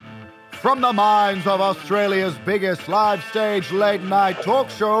From the minds of Australia's biggest live stage late night talk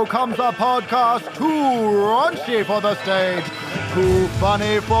show comes a podcast too raunchy for the stage, too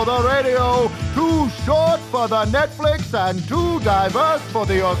funny for the radio, too short for the Netflix, and too diverse for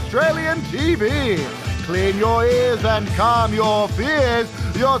the Australian TV. Clean your ears and calm your fears.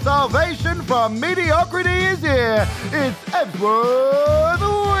 Your salvation from mediocrity is here. It's Ebsworth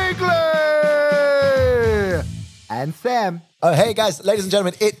Weekly! And Sam. Oh, hey guys, ladies and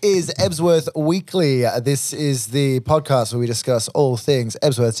gentlemen, it is Ebsworth Weekly. This is the podcast where we discuss all things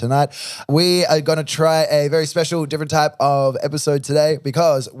Ebsworth tonight. We are going to try a very special, different type of episode today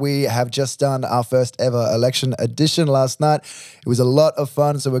because we have just done our first ever election edition last night. It was a lot of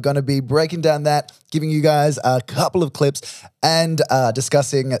fun, so we're going to be breaking down that, giving you guys a couple of clips and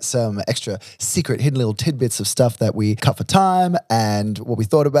discussing some extra secret hidden little tidbits of stuff that we cut for time and what we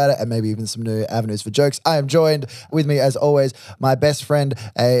thought about it, and maybe even some new avenues for jokes. I am joined with me, as always, my best friend,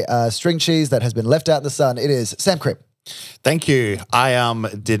 a string cheese that has been left out in the sun. It is Sam Cripp. Thank you. I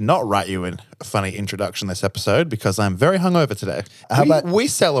did not write you a funny introduction this episode because I'm very hungover today. We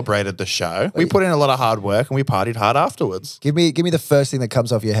celebrated the show. We put in a lot of hard work and we partied hard afterwards. Give me the first thing that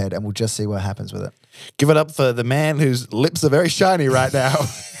comes off your head and we'll just see what happens with it. Give it up for the man whose lips are very shiny right now.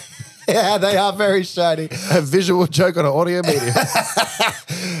 Yeah, they are very shiny. A visual joke on an audio medium.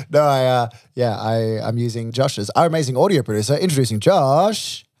 No, I'm using Josh's, our amazing audio producer, introducing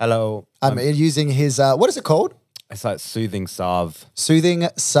Josh. Hello. I'm using his, what is it called? It's like soothing salve. Soothing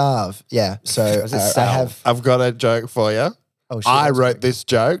salve. Yeah. So I've got a joke for you. Oh, shit, I wrote this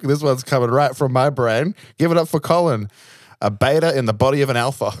joke. This one's coming right from my brain. Give it up for Colin. A beta in the body of an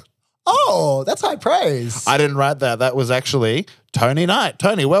alpha. Oh, that's high praise. I didn't write that. That was actually Tony Knight.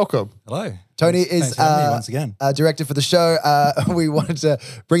 Tony, welcome. Hello. Tony is Thanks for having me once again. Director for the show. We wanted to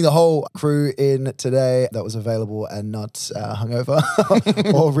bring the whole crew in today that was available and not hungover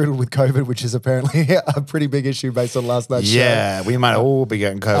or riddled with COVID, which is apparently a pretty big issue based on last night's show. Yeah, we might all be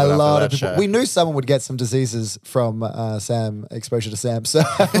getting COVID A lot after of that people. show. We knew someone would get some diseases from Sam, exposure to Sam, so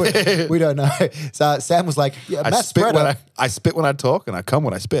we don't know. So Sam was like, yeah, Matt Spreader. I spit when I talk and I come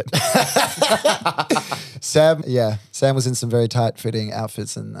when I spit. Sam was in some very tight-fitting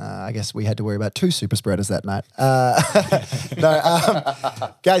outfits, and I guess we had to worry about 2 super spreaders that night.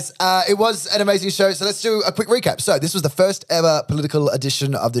 Guys, it was an amazing show, so let's do a quick recap. So this was the first ever political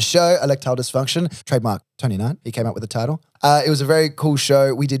edition of the show, Electile Dysfunction, trademark Tony Knight. He came up with the title. It was a very cool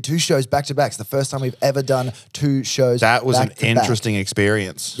show. We did 2 shows back-to-back. It's the first time we've ever done 2 shows That was an back-to-back. interesting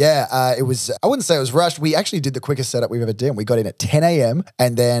experience. Yeah, it was, I wouldn't say it was rushed. We actually did the quickest setup we've ever done. We got in at 10 a.m.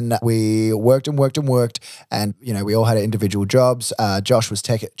 and then we worked and we all had our individual jobs. Josh was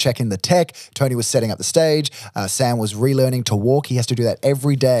checking the tech. Tony was setting up the stage. Sam was relearning to walk. He has to do that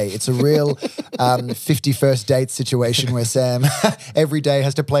every day. It's a real 51st date situation where Sam every day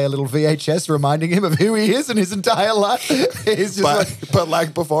has to play a little VHS reminding him of who he is in his entire life. He's just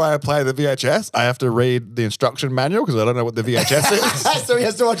But before I play the VHS, I have to read the instruction manual because I don't know what the VHS is. so he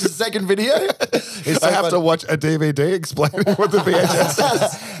has to watch a second video. I have to watch a DVD explaining what the VHS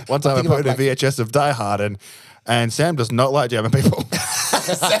is. One time I put in a VHS of Die Hard and Sam does not like German people.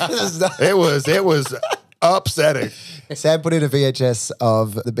 It was upsetting. Sam put in a VHS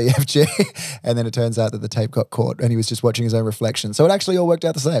of the BFG and then it turns out that the tape got caught and he was just watching his own reflection. So it actually all worked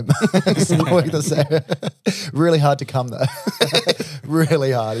out the same. It's all worked the same. Really hard to come though.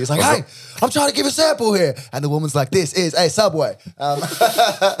 Really hard. He's like, hey, I'm trying to give a sample here. And the woman's like, this is a Subway.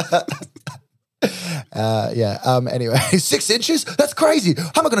 Anyway, 6 inches? That's crazy.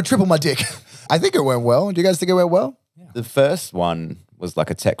 How am I going to triple my dick? I think it went well. Do you guys think it went well? The first one was like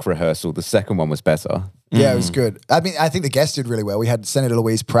a tech rehearsal. The second one was better. Yeah, it was good. I mean, I think the guests did really well. We had Senator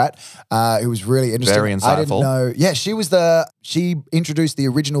Louise Pratt, who was really interesting. Very insightful. I didn't know. Yeah, she introduced the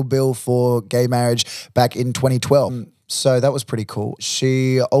original bill for gay marriage back in 2012. So that was pretty cool.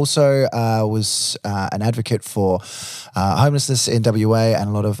 She also was an advocate for homelessness in WA and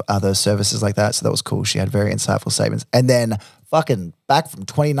a lot of other services like that. So that was cool. She had very insightful statements. And then fucking back from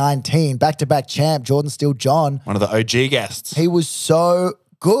 2019, back-to-back champ, Jordan Steele John. One of the OG guests. He was so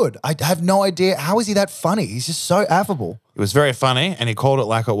good. I have no idea. How is he that funny? He's just so affable. It was very funny and he called it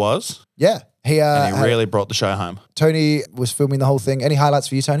like it was. Yeah. And he really brought the show home. Tony was filming the whole thing. Any highlights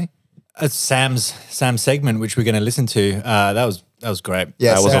for you, Tony? It's Sam's segment, which we're going to listen to. That was great.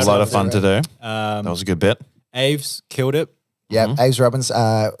 Yeah, that was Sam a lot of fun to do. That was a good bit. Aves killed it. Yeah, Aves Robbins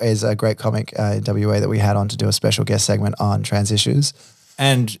is a great comic in WA that we had on to do a special guest segment on trans issues.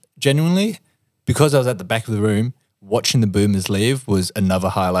 And genuinely, because I was at the back of the room, watching the boomers leave was another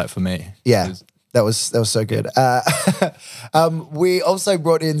highlight for me. Yeah. That was so good. We also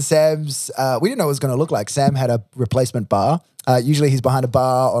brought in Sam's, we didn't know what it was going to look like. Sam had a replacement bar Usually he's behind a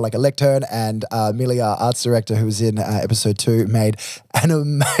bar or like a lectern, and Millie, our arts director, who was in episode 2, made an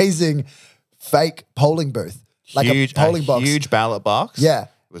amazing fake polling booth. Like a polling box. Huge ballot box. Yeah.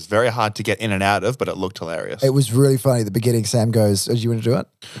 It was very hard to get in and out of, but it looked hilarious. It was really funny. At the beginning, Sam goes, "Do you want to do it?"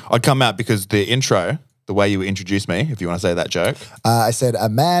 I'd come out because the intro, the way you introduced me, if you want to say that joke. I said, a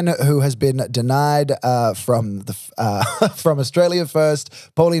man who has been denied from Australia First,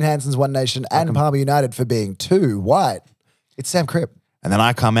 Pauline Hanson's One Nation, and Palmer United for being too white. It's Sam Cripp. And then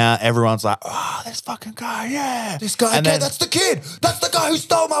I come out, everyone's like, oh, this fucking guy, yeah. This guy, and okay, that's the kid. That's the guy who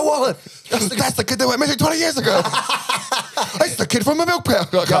stole my wallet. That's the kid that went missing 20 years ago. It's the kid from a milk pail.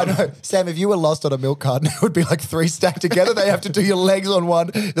 Yeah, I know. Sam, if you were lost on a milk carton, it would be like 3 stacked together. They have to do your legs on one,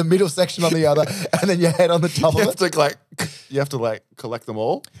 the middle section on the other, and then your head on the top of it. You have to collect them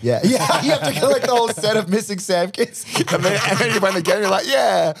all. Yeah, you have to collect the whole set of missing Sam kids. and then you win the game, you're like,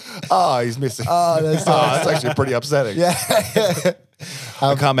 yeah. Oh, he's missing. That's that's actually pretty upsetting. Yeah.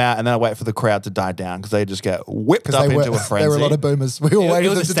 I come out and then I wait for the crowd to die down because they just get whipped up into a frenzy. There were a lot of boomers. We were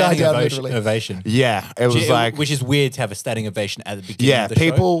waiting for them to die down literally. Ovation. Yeah, it was which is weird to have a standing ovation at the beginning of the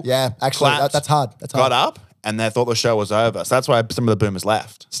people show. Yeah, actually, clapped, that's hard. got up and they thought the show was over. So that's why some of the boomers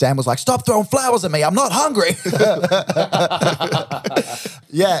left. Stan was like, "Stop throwing flowers at me. I'm not hungry."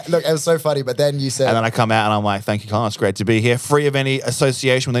 Yeah, look, it was so funny. But then you said... And then I come out and I'm like, thank you, Colin. It's great to be here. Free of any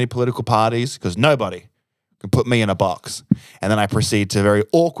association with any political parties because nobody can put me in a box. And then I proceed to very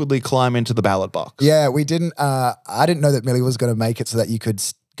awkwardly climb into the ballot box. Yeah, we didn't... I didn't know that Millie was going to make it so that you could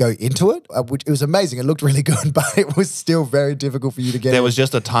go into it. It was amazing. It looked really good, but it was still very difficult for you to get There in. was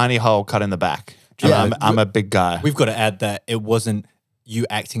just a tiny hole cut in the back. And I'm a big guy. We've got to add that it wasn't you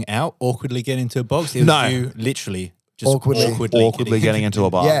acting out awkwardly getting into a box. It was you literally just awkwardly getting into a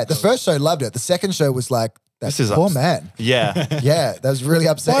box. Yeah, the first show loved it. The second show was like, that poor man. Yeah. Yeah, that was really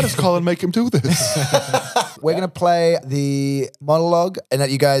upsetting. Why does Colin make him do this? We're going to play the monologue and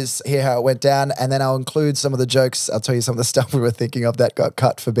let you guys hear how it went down. And then I'll include some of the jokes. I'll tell you some of the stuff we were thinking of that got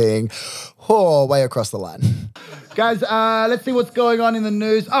cut for being way across the line. Guys, let's see what's going on in the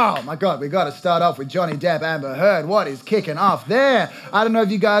news. Oh, my God, we got to start off with Johnny Depp, Amber Heard. What is kicking off there? I don't know if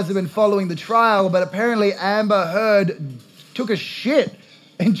you guys have been following the trial, but apparently Amber Heard took a shit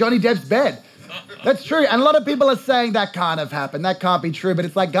in Johnny Depp's bed. That's true. And a lot of people are saying that can't have happened. That can't be true. But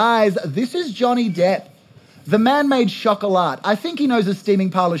it's like, guys, this is Johnny Depp. The man made chocolat. I think he knows a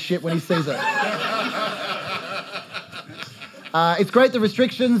steaming pile of shit when he sees it. It's great the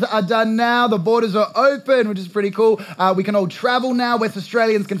restrictions are done now. The borders are open, which is pretty cool. We can all travel now. West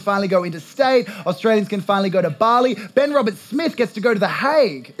Australians can finally go interstate. Australians can finally go to Bali. Ben Roberts-Smith gets to go to The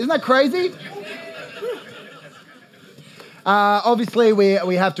Hague. Isn't that crazy? Obviously,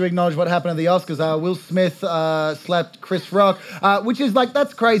 we have to acknowledge what happened at the Oscars. Will Smith slapped Chris Rock, which is like,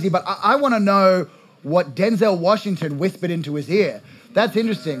 that's crazy. But I want to know what Denzel Washington whispered into his ear. That's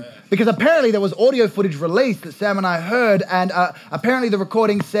interesting. Because apparently there was audio footage released that Sam and I heard, and apparently the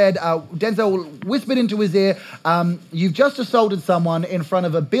recording said, Denzel whispered into his ear, "You've just assaulted someone in front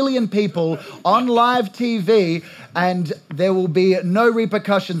of 1 billion people on live TV, and there will be no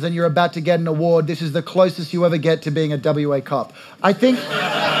repercussions, and you're about to get an award. This is the closest you ever get to being a WA cop." I think...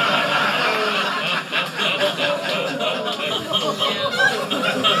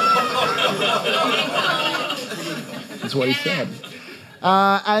 That's what he said.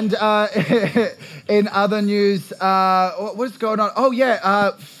 In other news, what's going on? Oh,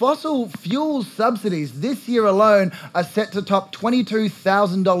 yeah, fossil fuel subsidies this year alone are set to top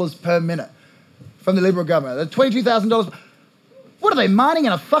 $22,000 per minute from the Liberal government. That's $22,000. What are they, mining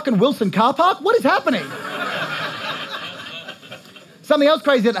in a fucking Wilson car park? What is happening? Something else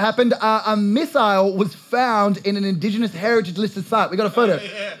crazy that happened, a missile was found in an Indigenous heritage listed site. We got a photo.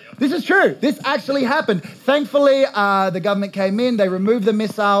 This is true. This actually happened. Thankfully, the government came in, they removed the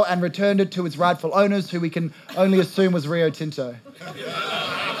missile and returned it to its rightful owners, who we can only assume was Rio Tinto.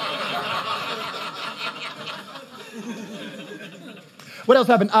 What else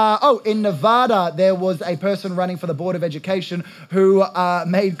happened? In Nevada, there was a person running for the Board of Education who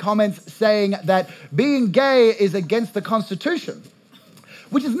made comments saying that being gay is against the Constitution.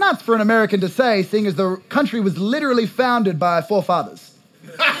 Which is nuts for an American to say, seeing as the country was literally founded by our forefathers.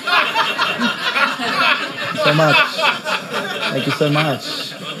 So much. Thank you so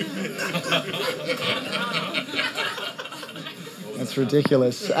much. That's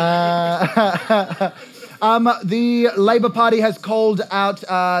ridiculous. The Labour Party has called out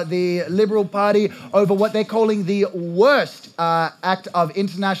the Liberal Party over what they're calling the worst act of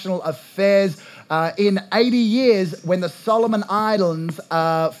international affairs in 80 years, when the Solomon Islands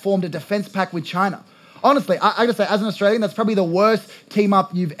formed a defense pact with China. Honestly, I gotta say, as an Australian, that's probably the worst team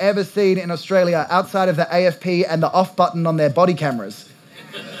up you've ever seen in Australia outside of the AFP and the off button on their body cameras.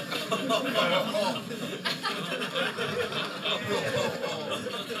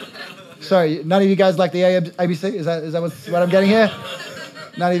 Sorry, none of you guys like the ABC? Is that what I'm getting here?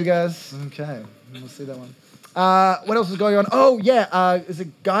 None of you guys? Okay, we'll see that one. What else is going on? Oh, yeah, is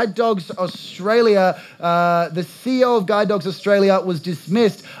it Guide Dogs Australia? The CEO of Guide Dogs Australia was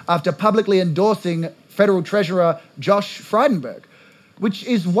dismissed after publicly endorsing Federal Treasurer Josh Frydenberg, which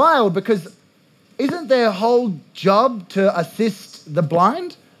is wild because isn't their whole job to assist the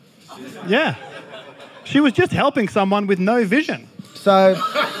blind? Yeah. She was just helping someone with no vision. So...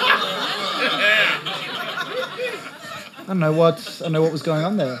 I don't know what was going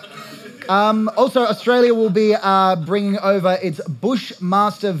on there. Also, Australia will be bringing over its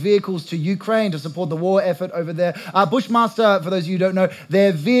Bushmaster vehicles to Ukraine to support the war effort over there. Bushmaster, for those of you who don't know,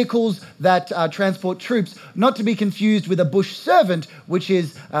 they're vehicles that transport troops, not to be confused with a bush servant, which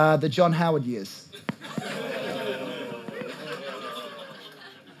is the John Howard years.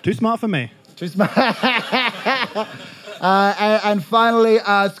 Too smart for me. Too smart. And finally,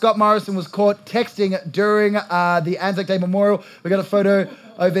 Scott Morrison was caught texting during the Anzac Day Memorial. We got a photo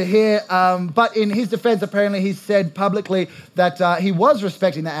over here. But in his defense, apparently he said publicly that he was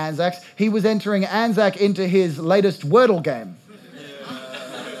respecting the Anzacs. He was entering Anzac into his latest Wordle game.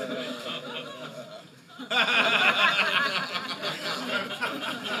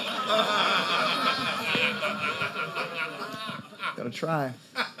 Gotta try.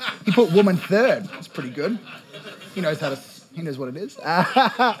 He put woman third. That's pretty good. He knows what it is.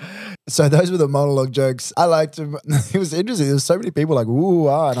 So those were the monologue jokes. I liked him. It was interesting. There was so many people like, ooh,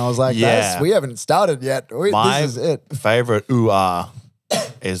 ah, and I was like, Yeah. we haven't started yet. My This is it. favorite ooh-ah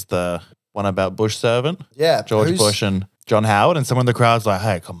is the one about Bush servant. Yeah, George who's- Bush and John Howard. And someone in the crowd's like,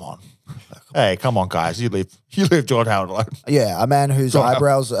 hey, come on. Hey, come on, guys. You leave George Howard alone. Yeah, a man whose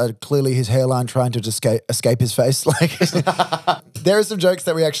eyebrows are clearly his hairline trying to escape his face. Like, there are some jokes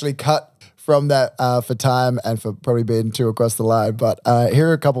that we actually cut from that for time and for probably being too across the line. But here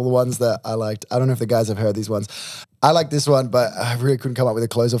are a couple of the ones that I liked. I don't know if the guys have heard these ones. I like this one, but I really couldn't come up with a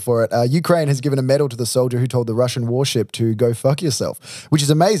closer for it. Ukraine has given a medal to the soldier who told the Russian warship to go fuck yourself, which is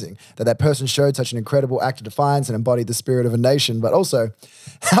amazing that person showed such an incredible act of defiance and embodied the spirit of a nation. But also,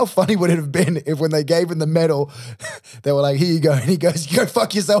 how funny would it have been if when they gave him the medal, they were like, here you go. And he goes, you go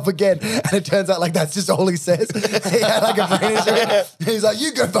fuck yourself again. And it turns out like that's just all he says. He had like a brain injury. And he's like,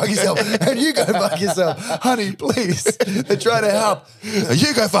 you go fuck yourself. And you go fuck yourself. Honey, please. They're trying to help.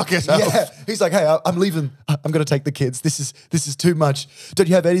 You go fuck yourself. Yeah. He's like, hey, I'm leaving. I'm going to take the kids. This is too much. Don't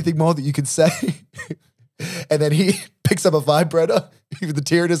you have anything more that you can say? And then he picks up a vibrator with a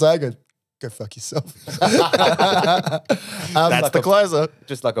tear in his eye and goes, go fuck yourself. That's the closer.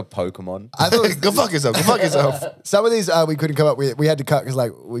 Just like a Pokemon. I thought it was, Go fuck yourself. Go fuck yourself. some of these we couldn't come up with. We had to cut because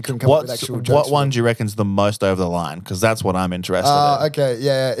like we couldn't come up with actual jokes. What one do you reckon's the most over the line? Because that's what I'm interested in. Okay,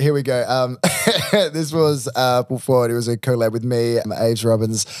 yeah, here we go. This was pulled forward. It was a collab with me, Aves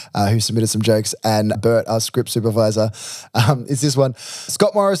Robbins, who submitted some jokes, and Bert, our script supervisor. Is this one?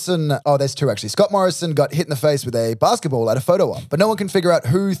 Scott Morrison, there's two actually. Scott Morrison got hit in the face with a basketball at a photo op, but no one can figure out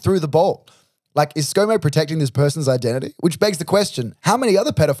who threw the ball. Like, is ScoMo protecting this person's identity? Which begs the question, how many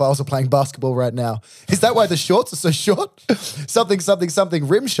other pedophiles are playing basketball right now? Is that why the shorts are so short? something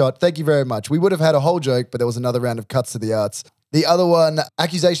rim shot. Thank you very much. We would have had a whole joke, but there was another round of cuts to the arts. The other one,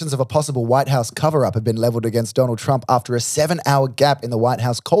 accusations of a possible White House cover-up have been leveled against Donald Trump after a 7-hour gap in the White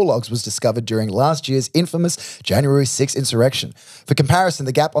House call logs was discovered during last year's infamous January 6th insurrection. For comparison,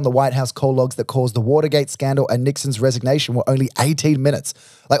 the gap on the White House call logs that caused the Watergate scandal and Nixon's resignation were only 18 minutes.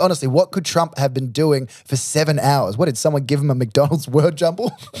 Like, honestly, what could Trump have been doing for 7 hours? What, did someone give him a McDonald's word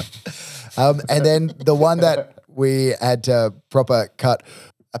jumble? And then the one that we had to proper cut,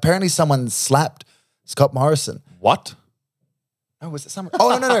 apparently someone slapped Scott Morrison. What? Oh, was it someone?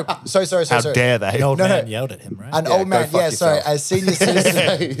 Oh, no. Sorry. How dare they? The old No, man no. yelled at him, right? An Yeah, old man, go fuck yeah, sorry.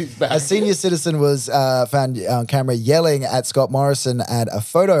 yourself. A senior citizen was found on camera yelling at Scott Morrison at a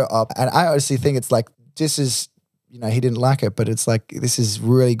photo op. And I honestly think it's like, this is, he didn't like it, but it's like, this is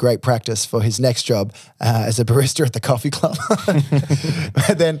really great practice for his next job as a barista at the coffee club.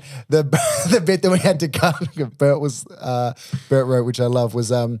 And then the bit that we had to cut, Bert wrote, which I love,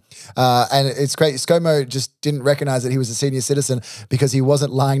 was, and it's great. ScoMo just didn't recognize that he was a senior citizen because he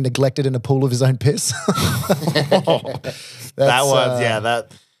wasn't lying neglected in a pool of his own piss. That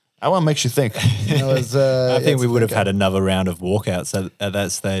one makes you think. I I think we would have had another round of walkouts at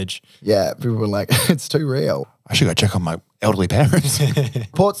that stage. Yeah, people were like, it's too real. I should go check on my elderly parents.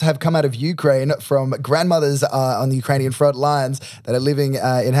 Reports have come out of Ukraine from grandmothers on the Ukrainian front lines that are living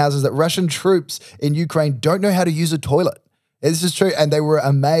in houses that Russian troops in Ukraine don't know how to use a toilet. This is true. And they were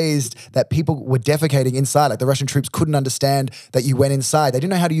amazed that people were defecating inside. Like the Russian troops couldn't understand that you went inside. They didn't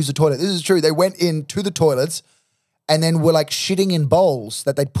know how to use a toilet. This is true. They went into the toilets and then were like shitting in bowls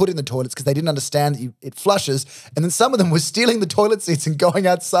that they'd put in the toilets because they didn't understand that it flushes. And then some of them were stealing the toilet seats and going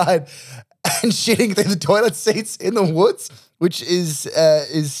outside and shitting through the toilet seats in the woods, which is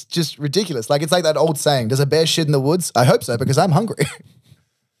just ridiculous. Like it's like that old saying, does a bear shit in the woods? I hope so because I'm hungry.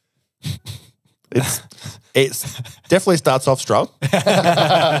 It's definitely starts off strong.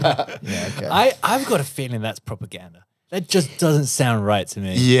 Yeah, okay. I've got a feeling that's propaganda. That just doesn't sound right to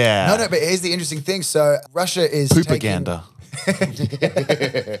me. Yeah. No, but here's the interesting thing. So Russia is Propaganda. All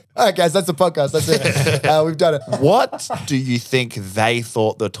right, guys, that's the podcast. That's it. We've done it. What do you think they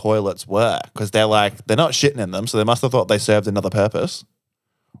thought the toilets were? Because they're not shitting in them, so they must have thought they served another purpose.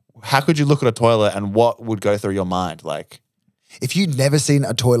 How could you look at a toilet and what would go through your mind? Like, If you'd never seen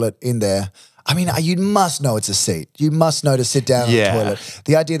a toilet in there, I mean, you must know it's a seat. You must know to sit down on the toilet.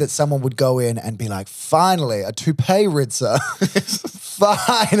 The idea that someone would go in and be like, finally, a toupee ritzer.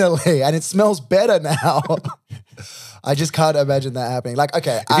 Finally. And it smells better now. I just can't imagine that happening. Like,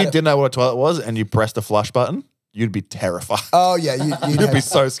 okay. if you didn't know what a toilet was and you pressed the flush button, you'd be terrified. Oh, yeah. You'd be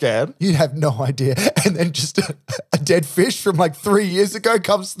so scared. You'd have no idea. And then just a dead fish from like 3 years ago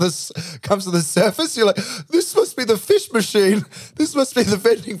comes to the surface. You're like, this must be the fish machine. This must be the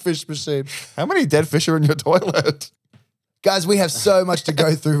vending fish machine. How many dead fish are in your toilet? Guys, we have so much to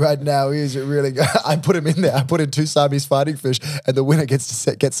go through right now. Is it really? I put him in there. I put in 2 Siamese fighting fish, and the winner gets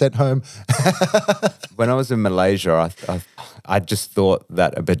sent home. When I was in Malaysia, I just thought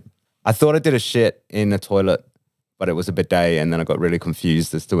that I thought I did a shit in a toilet, but it was a bidet, and then I got really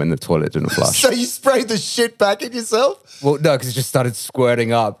confused as to when the toilet didn't flush. So you sprayed the shit back in yourself? Well, no, because it just started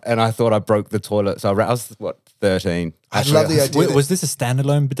squirting up, and I thought I broke the toilet. So I was, 13? I love the idea. Was this a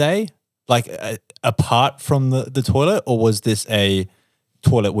standalone bidet? Like apart from the toilet, or was this a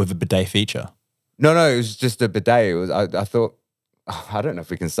toilet with a bidet feature? No, it was just a bidet. It was. I thought. I don't know if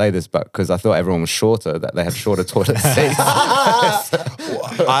we can say this, but because I thought everyone was shorter, that they had shorter toilet seats.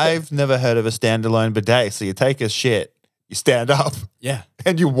 I've never heard of a standalone bidet. So you take a shit, you stand up, Yeah.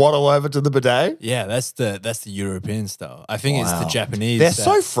 and you waddle over to the bidet. Yeah, that's the European style. I think it's the Japanese. They're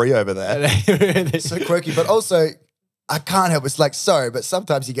so free over there. So quirky, but also I can't help. It's like, sorry, but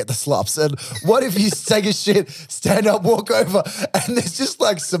sometimes you get the slops. And what if you take a shit, stand up, walk over, and there's just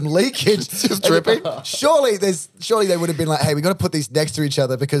like some leakage, just dripping? Surely they would have been like, hey, we got to put these next to each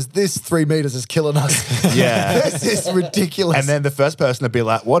other because this 3 meters is killing us. Yeah. This is ridiculous. And then the first person to be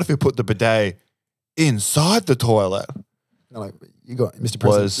like, what if we put the bidet inside the toilet? I'm like, you got Mr.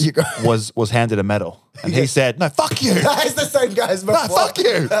 President. You got was handed a medal. And he said, no, fuck you. It's the same guy as No, before. fuck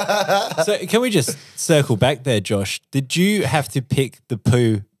you. So can we just circle back there, Josh? Did you have to pick the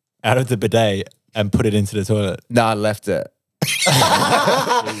poo out of the bidet and put it into the toilet? No, I left it.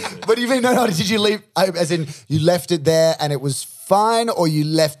 But you mean, no, did you leave, as in you left it there and it was fine, or you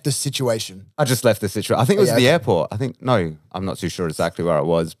left the situation? I just left the situation. I think it was yeah, the okay. airport. No, I'm not too sure exactly where it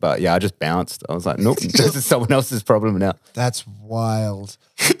was, but yeah, I just bounced. I was like, nope, this is someone else's problem now. That's wild.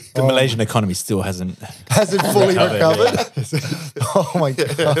 The Malaysian economy still hasn't. Hasn't fully recovered. Oh my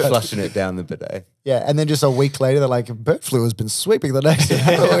God. Flushing it down the bidet. Yeah, and then just a week later, they're like, bird flu has been sweeping the nation.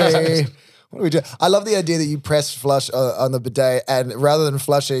 What do we do? I love the idea that you press flush on the bidet, and rather than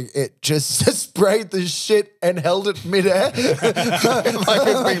flushing, it just sprayed the shit and held it midair. Like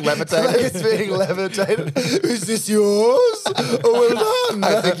it's being levitated. Like it's being levitated. Is this yours? Oh, well done.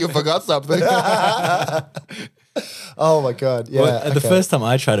 I think you forgot something. Oh my God. Yeah. Well, the first time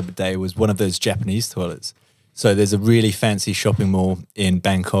I tried a bidet was one of those Japanese toilets. So there's a really fancy shopping mall in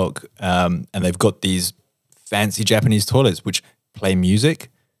Bangkok, and they've got these fancy Japanese toilets which play music,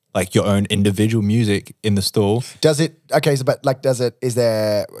 like your own individual music in the stall. Does it, okay, so but like, is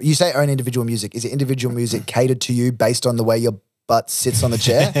there, you say own individual music, is it individual music catered to you based on the way your butt sits on the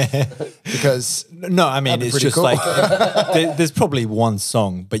chair? Because No, I mean, That'd be it's pretty just cool. like, there's probably one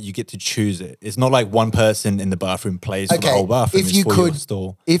song, but you get to choose it. It's not like one person in the bathroom plays for the whole bathroom. if It's you for your could,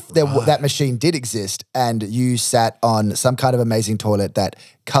 stall. if that machine did exist and you sat on some kind of amazing toilet that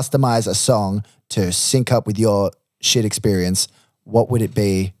customized a song to sync up with your shit experience, what would it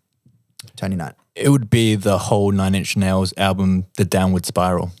be, Tony Knight? It would be the whole Nine Inch Nails album, The Downward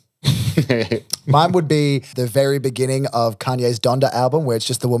Spiral. Mine would be the very beginning of Kanye's Donda album, where it's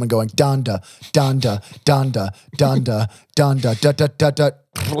just the woman going Donda, Donda, Donda, Donda, Donda, da da da da,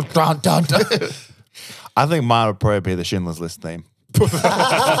 Donda. I think mine would probably be the Schindler's List theme.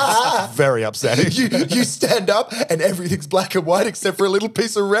 Very upsetting. You stand up and everything's black and white except for a little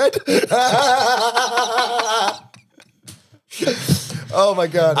piece of red. Oh my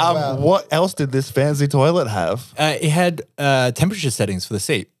God. Wow. What else did this fancy toilet have? It had temperature settings for the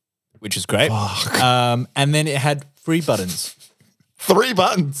seat, which is great. And then it had free buttons. 3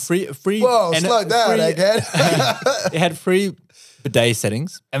 buttons. Free. Whoa, and slow down, egghead. It had free bidet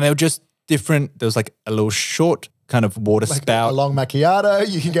settings, and they were just different. There was like a little short kind of water spout A long macchiato.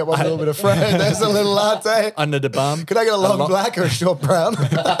 You can get one with a little bit of French. There's a little latte. under the bum. Could I get a long black or a short brown?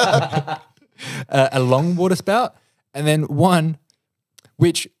 A long water spout, and then one,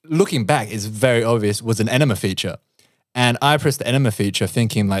 which looking back is very obvious, was an enema feature. And I pressed the enema feature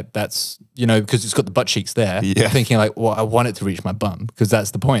thinking like that's, because it's got the butt cheeks there, thinking like, well, I want it to reach my bum because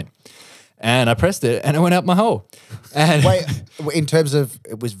that's the point. And I pressed it and it went out my hole. And Wait, in terms of,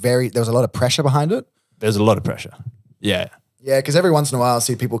 there was a lot of pressure behind it? there's a lot of pressure. Yeah. Yeah, because every once in a while I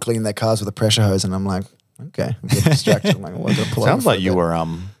see people clean their cars with a pressure hose and I'm like, okay, I get distracted. I'm like, well, I'm gonna pull Sounds over for like a you bit. were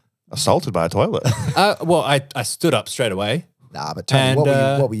assaulted by a toilet. Well, I stood up straight away. Nah, but tell me,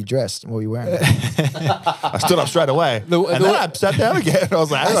 And, what were you dressed? What were you wearing? I stood up straight away. And then I sat down again. I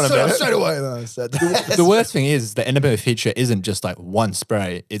was like, hang on a minute. Straight away. No, I said, The worst thing is the enema feature isn't just like one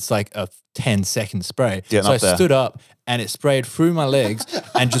spray. It's like a 10-second spray. Getting So I up there. stood up and it sprayed through my legs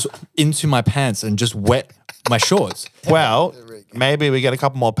and just into my pants and just wet my shorts. Well, maybe we get a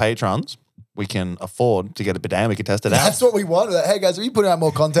couple more patrons. We can afford to get a bidet and we can test it out. That's what we want. Hey guys, are you putting out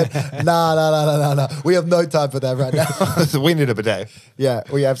more content? No. We have no time for that right now. We need a bidet. Yeah,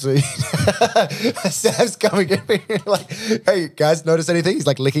 we absolutely. Sam's coming at me like, hey guys, notice anything? He's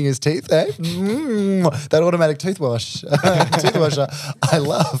like licking his teeth. Eh? That automatic toothwasher, I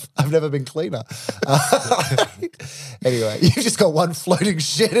love. I've never been cleaner. Anyway, you've just got one floating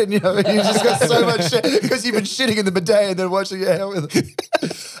shit in you. You've just got so much shit because you've been shitting in the bidet and then washing your hair with it.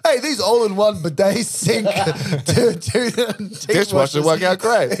 Hey, these all-in-one bidet sink Dishwasher work out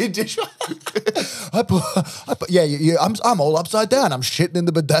great. I'm all upside down. I'm shitting in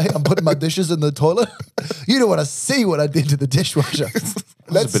the bidet. I'm putting my dishes in the toilet. You don't want to see what I did to the dishwasher.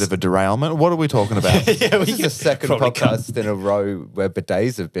 That's a bit of a derailment. What are we talking about? Yeah, This is the second podcast in a row where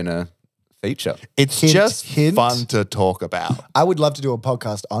bidets have been a feature. It's Hint, just hint. fun to talk about. I would love to do a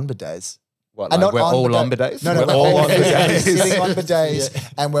podcast on bidets. What, And like not we're all on bidet- bidets? No, We're all on bidets. Sitting on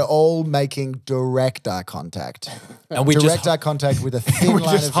bidets, and we're all making direct eye contact. And we direct just eye contact with a thin We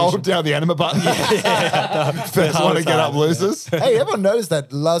line just of hold vision. down the enema button. First one to get up loses. Hey, everyone noticed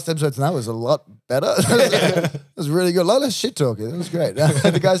that last episode tonight was a lot better. It was really good. A lot of shit talking. It was great.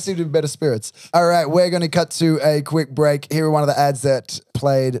 The guys seemed to be in better spirits. All right, we're going to cut to a quick break. Here are one of the ads that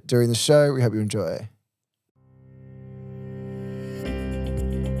played during the show. We hope you enjoy.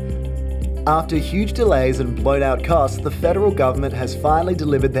 After huge delays and blown out costs, the federal government has finally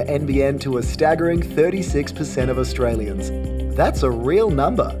delivered the NBN to a staggering 36% of Australians. That's a real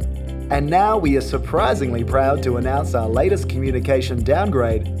number. And now we are surprisingly proud to announce our latest communication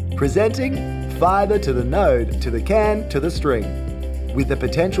downgrade, presenting fibre to the node, to the CAN, to the string. With the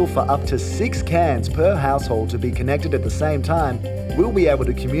potential for up to 6 CANs per household to be connected at the same time, we'll be able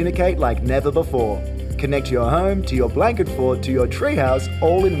to communicate like never before. Connect your home to your blanket fort to your treehouse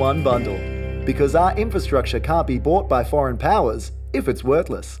all in one bundle. Because our infrastructure can't be bought by foreign powers if it's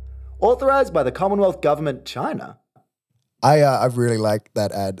worthless. Authorised by the Commonwealth Government, China. I really like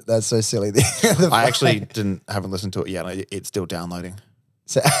that ad. That's so silly. I actually haven't listened to it yet. It's still downloading.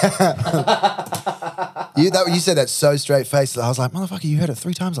 You said that so straight faced. I was like, motherfucker, you heard it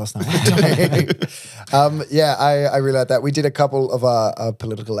 3 times last night. Yeah, I really like that. We did a couple of our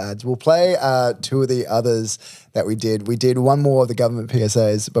political ads. We'll play 2 of the others that we did. We did one more of the government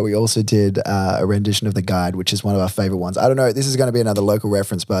PSAs, but we also did a rendition of The Guide, which is one of our favorite ones. I don't know, this is going to be another local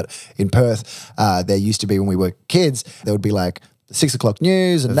reference, but in Perth, there used to be, when we were kids, there would be like 6 o'clock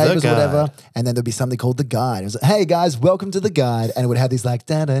news and The neighbors or Guide. whatever. And then there'd be something called The Guide. It was like, hey guys, welcome to The Guide. And it would have these like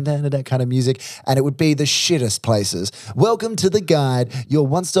da-da-da-da-da kind of music. And it would be the shittest places. Welcome to The Guide, your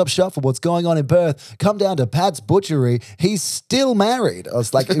one-stop shop for what's going on in Perth. Come down to Pat's Butchery. He's still married. I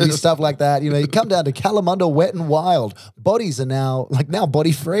was like, it'd be stuff like that. You come down to Kalamunda Wet and Wild. Bodies are now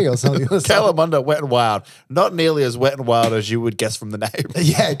body free or something. Kalamunda Wet and Wild. Not nearly as wet and wild as you would guess from the name.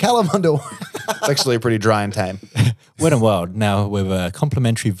 Yeah, Kalamunda. It's actually pretty dry and tame. Wet and Wild now with a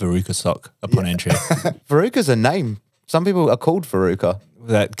complimentary Veruca sock upon entry. Veruca's a name. Some people are called Veruca.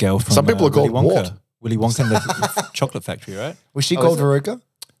 That girl from Some people are Willy called Wonka. Wart. Willy Wonka and the chocolate factory, right? Was she called Veruca?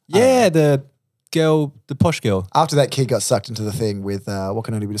 Yeah, the girl, the posh girl. After that kid got sucked into the thing with what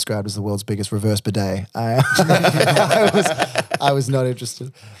can only be described as the world's biggest reverse bidet, I was not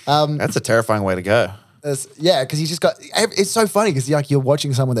interested. That's a terrifying way to go. Yeah, because you just got. It's so funny because you're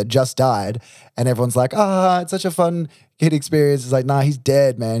watching someone that just died, and everyone's like, it's such a fun kid experience. It's like, nah, he's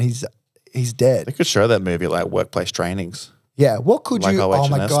dead, man. He's dead. They could show that movie at like workplace trainings. Yeah, what could Like you? Oh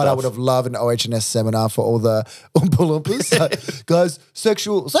my OH&S god, I stuff. would have loved an OH&S seminar for all the Oompa Loompas. Like, guys,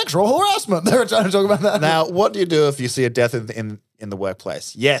 sexual harassment. They were trying to talk about that. Now, what do you do if you see a death in the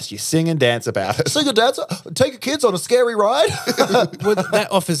workplace? Yes, you sing and dance about it. Sing a dance, take your kids on a scary ride. Well, that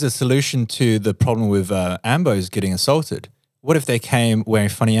offers a solution to the problem with ambos getting assaulted. What if they came wearing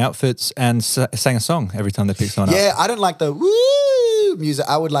funny outfits and sang a song every time they picked someone up? Yeah, I don't like the woo music.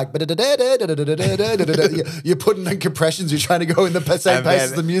 I would like you're putting in compressions. You're trying to go in the same pace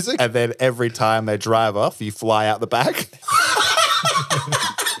as the music. And then every time they drive off, you fly out the back.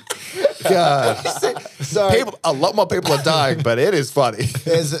 God. Sorry. A lot more people are dying, but it is funny. It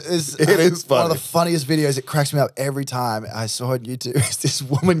is funny. One of the funniest videos. It cracks me up every time I saw on YouTube. Is this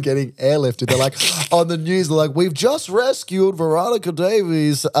woman getting airlifted? They're like on the news. They're like, "We've just rescued Veronica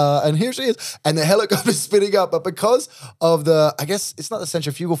Davies, and here she is." And the helicopter's spinning up, but because of I guess it's not the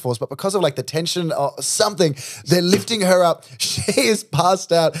centrifugal force, but because of like the tension or something, they're lifting her up. She is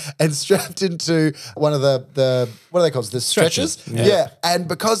passed out and strapped into one of the what are they called? The stretchers. Yeah. And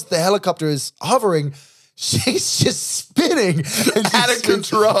because the helicopter is hovering, she's just spinning and Out of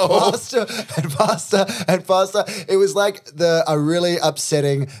control. faster and faster and faster. It was like a really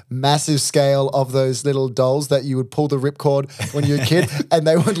upsetting, massive scale of those little dolls that you would pull the ripcord when you were a kid and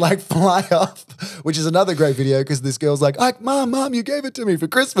they would like fly off, which is another great video because this girl's like, Mom, you gave it to me for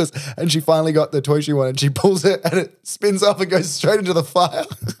Christmas. And she finally got the toy she wanted and she pulls it and it spins off and goes straight into the fire.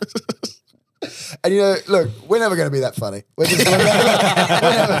 And look, we're never going to be that funny. We're never going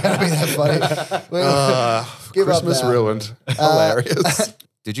to be that funny. Give Christmas up now. ruined. Hilarious.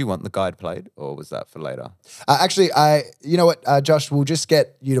 Did you want the guide played, or was that for later? Actually, you know what, Josh, we'll just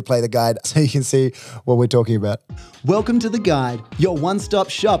get you to play the guide so you can see what we're talking about. Welcome to The Guide, your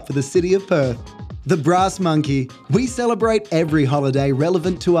one-stop shop for the city of Perth. The Brass Monkey. We celebrate every holiday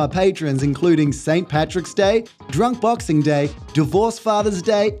relevant to our patrons, including St. Patrick's Day, Drunk Boxing Day, Divorce Father's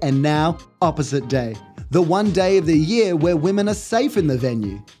Day, and now Opposite Day. The one day of the year where women are safe in the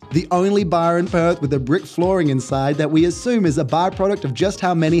venue. The only bar in Perth with a brick flooring inside that we assume is a byproduct of just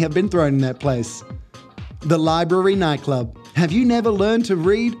how many have been thrown in that place. The Library Nightclub. Have you never learned to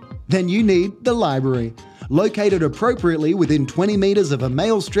read? Then you need the library. Located appropriately within 20 metres of a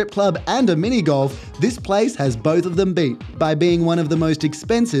male strip club and a mini golf, this place has both of them beat by being one of the most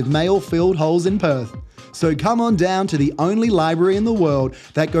expensive male-filled holes in Perth. So come on down to the only library in the world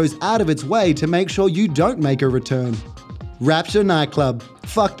that goes out of its way to make sure you don't make a return. Rapture Nightclub.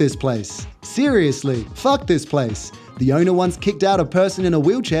 Fuck this place. Seriously, fuck this place. The owner once kicked out a person in a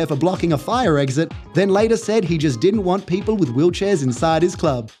wheelchair for blocking a fire exit, then later said he just didn't want people with wheelchairs inside his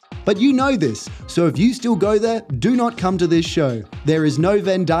club. But you know this, so if you still go there, do not come to this show. There is no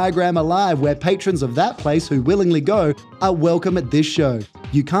Venn diagram alive where patrons of that place who willingly go are welcome at this show.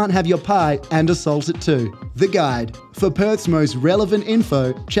 You can't have your pie and assault it too. The Guide. For Perth's most relevant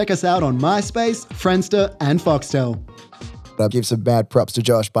info, check us out on MySpace, Friendster and Foxtel. I'll give some bad props to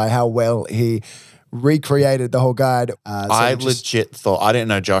Josh by how well he recreated the whole guide. Legit thought, I didn't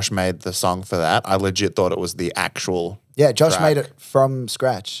know Josh made the song for that. I legit thought it was the actual Josh track. made it from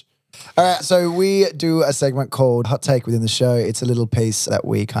scratch. All right, so we do a segment called Hot Take within the show. It's a little piece that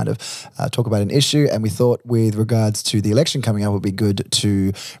we kind of talk about an issue, and we thought with regards to the election coming up, it would be good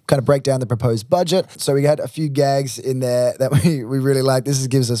to kind of break down the proposed budget. So we had a few gags in there that we really like. This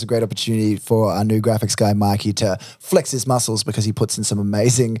gives us a great opportunity for our new graphics guy, Mikey, to flex his muscles because he puts in some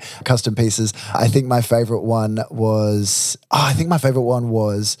amazing custom pieces. I think my favorite one was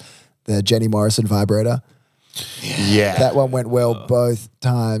the Jenny Morrison vibrator. Yeah. That one went well both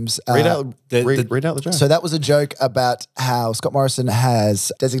times. Read out the joke. So that was a joke about how Scott Morrison has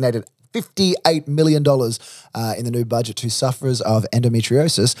designated $58 million in the new budget to sufferers of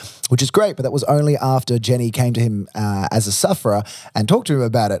endometriosis, which is great, but that was only after Jenny came to him as a sufferer and talked to him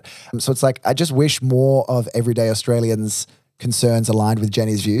about it. So it's like, I just wish more of everyday Australians' concerns aligned with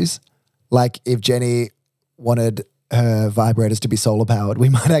Jenny's views. Like if Jenny wanted her vibrators to be solar powered, we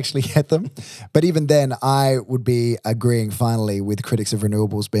might actually get them. But even then, I would be agreeing finally with critics of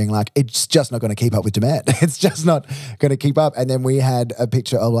renewables being like, it's just not going to keep up with demand. It's just not going to keep up. And then we had a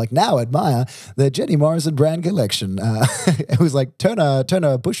picture of like, now admire the Jenny Morrison brand collection. It was like, turn a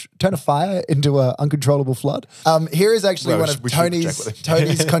fire into an uncontrollable flood. Here is actually one of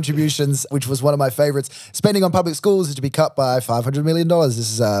Tony's contributions, which was one of my favorites. Spending on public schools is to be cut by $500 million.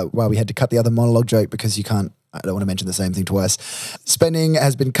 This is why we had to cut the other monologue joke because you can't I don't want to mention the same thing twice. Spending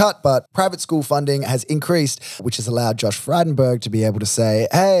has been cut, but private school funding has increased, which has allowed Josh Frydenberg to be able to say,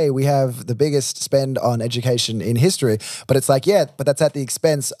 hey, we have the biggest spend on education in history. But it's like, yeah, but that's at the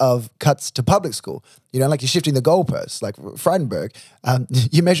expense of cuts to public school. You know, like you're shifting the goalposts. Like Frydenberg,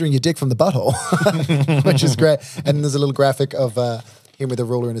 you're measuring your dick from the butthole, which is great. And there's a little graphic of him with a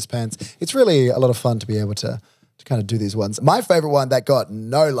ruler in his pants. It's really a lot of fun to be able to kind of do these ones. My favorite one that got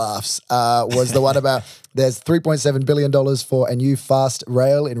no laughs was the one about there's $3.7 billion for a new fast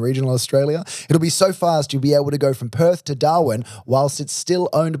rail in regional Australia. It'll be so fast you'll be able to go from Perth to Darwin whilst it's still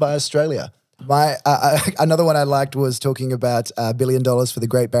owned by Australia. Another one I liked was talking about $1 billion for the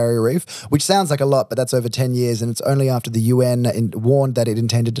Great Barrier Reef, which sounds like a lot, but that's over 10 years. And it's only after the UN warned that it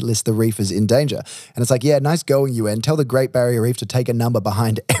intended to list the reef as in danger. And it's like, yeah, nice going, UN. Tell the Great Barrier Reef to take a number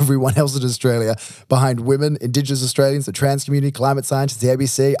behind everyone else in Australia, behind women, Indigenous Australians, the trans community, climate scientists, the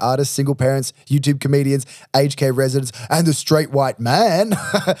ABC, artists, single parents, YouTube comedians, aged care residents, and the straight white man.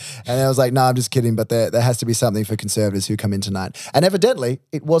 And I was like, no, I'm just kidding. But there has to be something for conservatives who come in tonight. And evidently,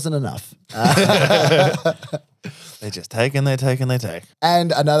 it wasn't enough. They just take and they take and they take.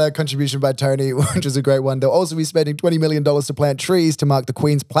 And another contribution by Tony, which is a great one. They'll also be spending $20 million to plant trees to mark the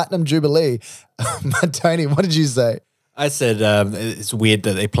Queen's Platinum Jubilee. But Tony, what did you say? I said it's weird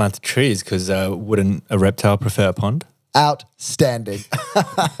that they planted trees because wouldn't a reptile prefer a pond? Outstanding.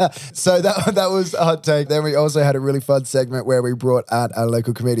 So that was a hot take. Then we also had a really fun segment where we brought out our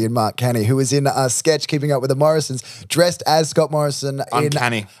local comedian Mark Canny, who was in a sketch Keeping Up with the Morrisons, dressed as Scott Morrison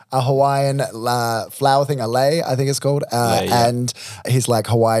Uncanny. in a Hawaiian flower thing, a lei, I think it's called, Lei, yeah. and his like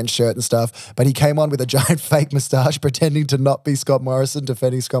Hawaiian shirt and stuff. But he came on with a giant fake moustache, pretending to not be Scott Morrison,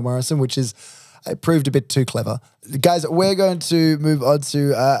 defending Scott Morrison, which is it proved a bit too clever. Guys, we're going to move on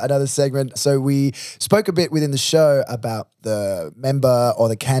to another segment. So we spoke a bit within the show about the member or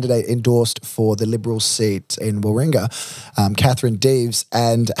the candidate endorsed for the Liberal seat in Warringah, Catherine Deves,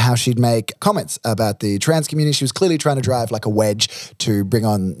 and how she'd make comments about the trans community. She was clearly trying to drive like a wedge to bring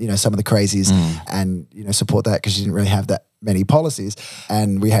on, some of the crazies and, support that because she didn't really have that many policies.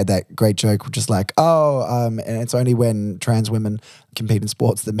 And we had that great joke, just like, and it's only when trans women compete in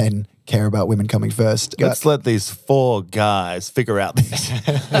sports that men care about women coming first. Let's let these four guys figure out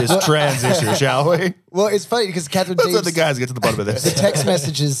this trans issue, shall we? Well, it's funny because Catherine Let's Deves, let the guys get to the bottom of this. the text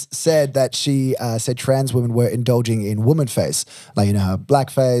messages said that she said trans women were indulging in woman face, like,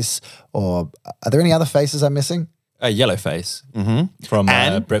 blackface, or are there any other faces I'm missing? Yellow face from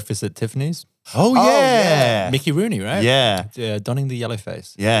Breakfast at Tiffany's. Oh, yeah. Mickey Rooney, right? Yeah. Donning the yellow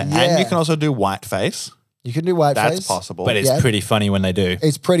face. Yeah. Yeah. And you can also do white face. You can do white face. That's possible. But it's pretty funny when they do.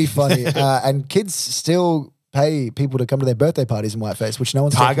 It's pretty funny. And kids still pay people to come to their birthday parties in whiteface, which no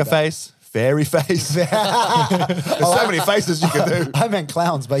one's Tiger talking about. face. Fairy face. There's so many faces you can do. I meant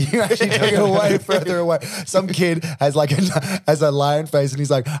clowns, but you actually took it away further away. Some kid has has a lion face and he's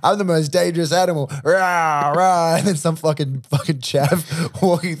like, I'm the most dangerous animal. Rah, rah. And then some fucking chav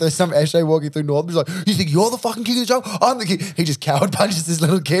walking through, some Eshe walking through North. He's like, you think you're the fucking king of the jungle? I'm the king. He just coward punches this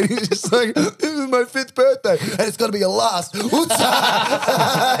little kid. He's just like, this is my 5th birthday and it's going to be your last. He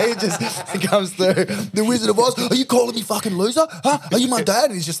comes through. The Wizard of Oz, are you calling me fucking loser? Huh? Are you my dad?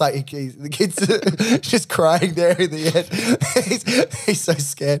 And he's just like, the kid's just crying there in the end. He's so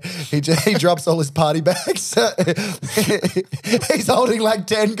scared. He drops all his party bags. He's holding like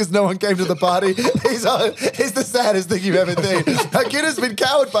 10 because no one came to the party. He's the saddest thing you've ever seen. A kid has been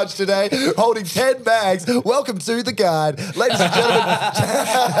coward punched today, holding 10 bags. Welcome to the guard. Ladies and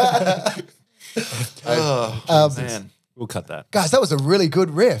gentlemen. Man. We'll cut that. Guys, that was a really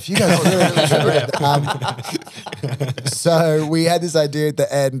good riff. You guys really good riff. So we had this idea at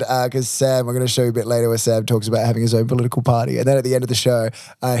the end because Sam, we're going to show you a bit later where Sam talks about having his own political party. And then at the end of the show,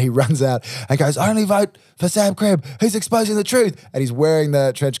 he runs out and goes, only vote for Sam Cribb. He's exposing the truth. And he's wearing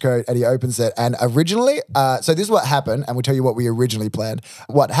the trench coat and he opens it. And originally, so this is what happened. And we'll tell you what we originally planned.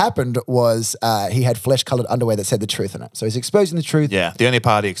 What happened was he had flesh-colored underwear that said the truth in it. So he's exposing the truth. Yeah, the only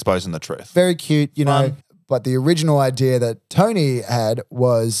party exposing the truth. Very cute, But the original idea that Tony had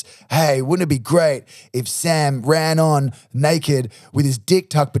was, hey, wouldn't it be great if Sam ran on naked with his dick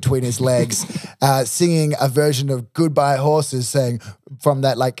tucked between his legs, singing a version of Goodbye Horses, saying from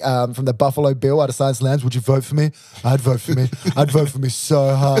that, from the Buffalo Bill out of Silence of the Lambs, would you vote for me? I'd vote for me. I'd vote for me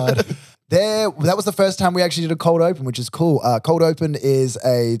so hard. That was the first time we actually did a cold open, which is cool. Cold open is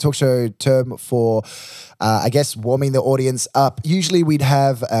a talk show term for, warming the audience up. Usually we'd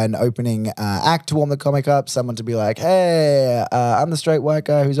have an opening act to warm the comic up, someone to be like, hey, I'm the straight white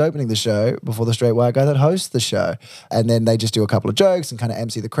guy who's opening the show before the straight white guy that hosts the show. And then they just do a couple of jokes and kind of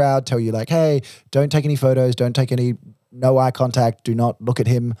MC the crowd, tell you like, hey, don't take any photos, don't take any, no eye contact, do not look at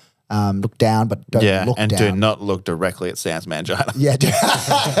him. Look down, but don't look and down. do not look directly at Sam's mangina. Yeah.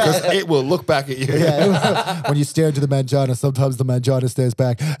 Because it will look back at you. Yeah. When you stare into the mangina, sometimes the mangina stares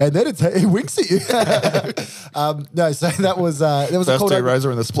back, and then it winks at you. No, so that was First a cold two open. rows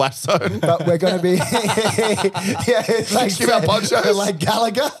are in the splash zone. But we're going to be, it's like, Give out ponchos. like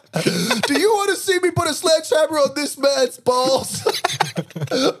Gallagher. Do you want to see me put a sledgehammer on this man's balls?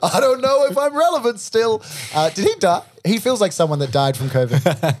 I don't know if I'm relevant still. Did he die? He feels like someone that died from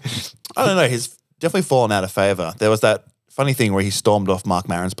COVID. I don't know. He's definitely fallen out of favor. There was that funny thing where he stormed off Mark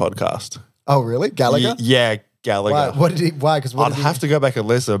Maron's podcast. Oh, really? Gallagher? Yeah, Gallagher. Why? What did he? Why? Because I'd have to go back and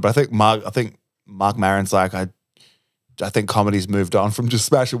listen, but I think Mark Maron's like, I think comedy's moved on from just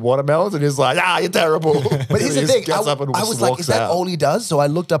smashing watermelons, and he's like, you're terrible. But here's the He thing. gets up and I was like, walks is that out. all he does? So I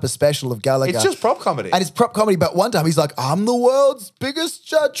looked up a special of Gallagher. It's just prop comedy. And it's prop comedy, but one time he's like, I'm the world's biggest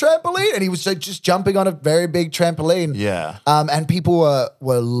trampoline. And he was just jumping on a very big trampoline. Yeah. And people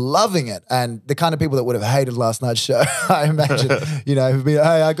were loving it. And the kind of people that would have hated last night's show, I imagine, who've been,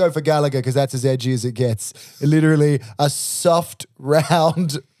 hey, I go for Gallagher because that's as edgy as it gets. Literally a soft,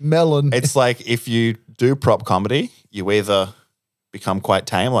 round melon. It's like if you do prop comedy, you either become quite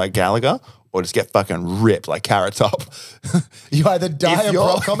tame like Gallagher, or just get fucking ripped like Carrot Top. You either die If a you're-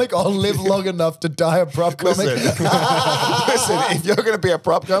 prop comic or live long enough to die a prop comic. Listen, if you're going to be a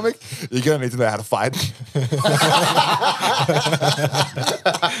prop comic, you're going to need to know how to fight.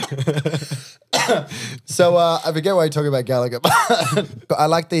 So I forget why you're talking about Gallagher. But I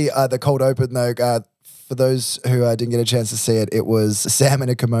like the cold open though. For those who didn't get a chance to see it, it was Sam in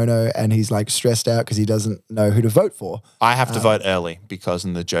a kimono and he's like stressed out because he doesn't know who to vote for. I have to vote early because,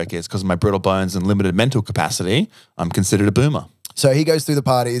 and the joke is, because of my brittle bones and limited mental capacity, I'm considered a boomer. So he goes through the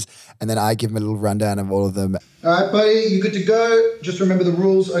parties and then I give him a little rundown of all of them. All right, buddy, you good to go? Just remember the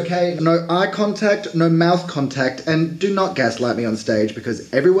rules, okay? No eye contact, no mouth contact, and do not gaslight me on stage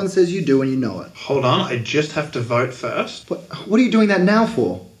because everyone says you do and you know it. Hold on, I just have to vote first. What are you doing that now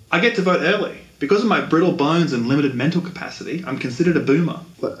for? I get to vote early. Because of my brittle bones and limited mental capacity, I'm considered a boomer.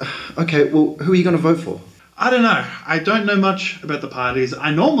 Okay, well, who are you going to vote for? I don't know. I don't know much about the parties. I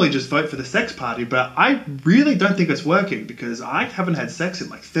normally just vote for the sex party, but I really don't think it's working because I haven't had sex in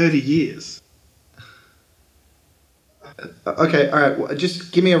like 30 years. Okay, all right, well,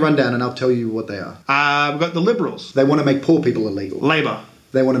 just give me a rundown and I'll tell you what they are. We've got the Liberals, They want to make poor people illegal. Labor.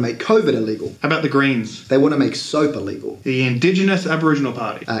 They want to make COVID illegal. How about the Greens? They want to make soap illegal. The Indigenous Aboriginal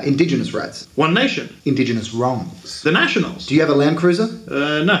Party. Indigenous rights. One Nation. Indigenous wrongs. The Nationals. Do you have a Land Cruiser?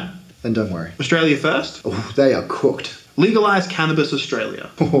 No. Then don't worry. Australia First. Oh, they are cooked. Legalise Cannabis Australia.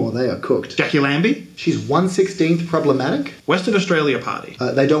 Oh, they are cooked. Jackie Lambie. She's 1/16th problematic. Western Australia Party.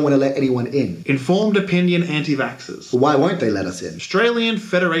 They don't want to let anyone in. Informed Opinion Anti-Vaxxers. Why won't they let us in? Australian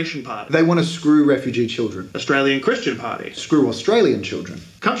Federation Party. They want to screw refugee children. Australian Christian Party. Screw Australian children.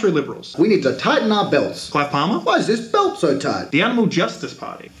 Country Liberals. We need to tighten our belts. Clive Palmer. Why is this belt so tight? The Animal Justice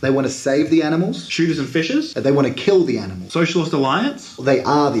Party. They want to save the animals. Shooters and Fishers. They want to kill the animals. Socialist Alliance. They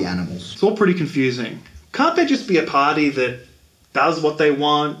are the animals. It's all pretty confusing. Can't there just be a party that does what they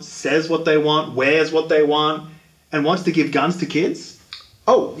want, says what they want, wears what they want, and wants to give guns to kids?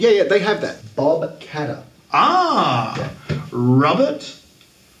 Oh, yeah, they have that. Bob Catter. Ah, Robert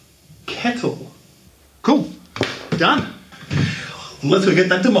Kettle. Cool. Done. Let's go get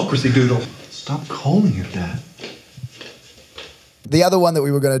that democracy doodle. Stop calling it that. The other one that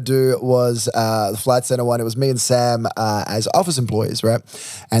we were going to do was the Flight Centre one. It was me and Sam as office employees, right?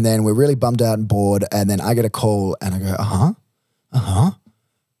 And then we're really bummed out and bored. And then I get a call and I go, oh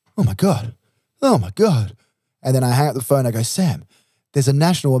my God. And then I hang up the phone. I go, Sam, there's a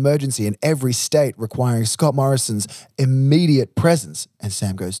national emergency in every state requiring Scott Morrison's immediate presence. And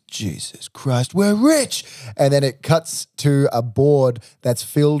Sam goes, Jesus Christ, we're rich. And then it cuts to a board that's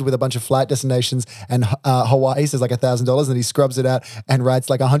filled with a bunch of flight destinations, and Hawaii says like $1,000, and he scrubs it out and writes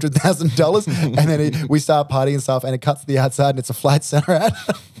like $100,000. And then we start partying and stuff, and it cuts to the outside and it's a Flight Centre ad.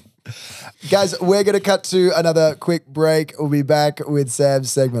 Guys, we're going to cut to another quick break. We'll be back with Sam's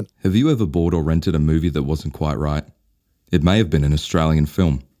segment. Have you ever bought or rented a movie that wasn't quite right? It may have been an Australian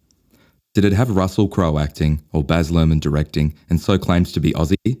film. Did it have Russell Crowe acting or Baz Luhrmann directing and so claims to be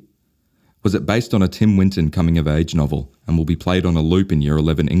Aussie? Was it based on a Tim Winton coming-of-age novel and will be played on a loop in Year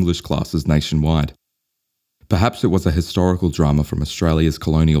 11 English classes nationwide? Perhaps it was a historical drama from Australia's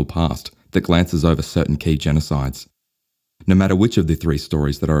colonial past that glances over certain key genocides. No matter which of the three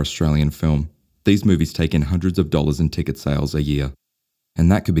stories that are Australian film, these movies take in hundreds of dollars in ticket sales a year.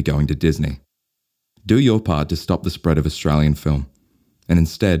 And that could be going to Disney. Do your part to stop the spread of Australian film, and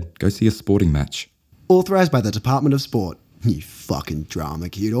instead go see a sporting match. Authorised by the Department of Sport. You fucking drama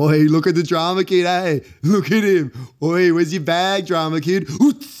kid. Oh, hey, look at the drama kid. Hey, look at him. Oh, hey, where's your bag, drama kid?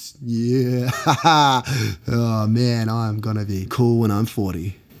 Oots. Yeah. Oh, man, I'm going to be cool when I'm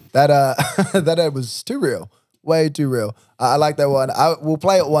 40. That was too real. Way too real. I like that one. We'll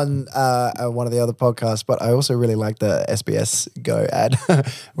play it one of the other podcasts, but I also really like the SBS Go ad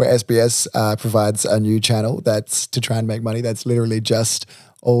where SBS provides a new channel that's to try and make money. That's literally just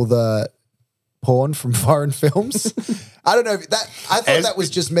all the porn from foreign films. I don't know if that. I thought that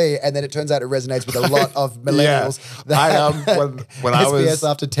was just me, and then it turns out it resonates with a lot of millennials. When I was SBS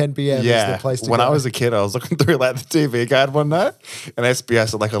after 10 p.m. is the place to when go. I was a kid, I was looking through like the TV guide one night, and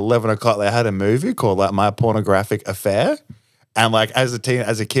SBS at like 11 o'clock they had a movie called like My Pornographic Affair. And like as a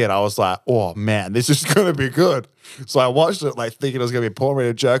kid, I was like, oh man, this is gonna be good. So I watched it like thinking it was gonna be porn me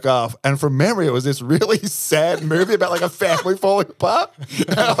to jerk off. And from memory, it was this really sad movie about like a family falling apart.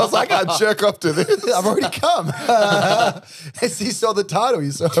 And I was like, I'd jerk off to this. I've already come. As you saw the title,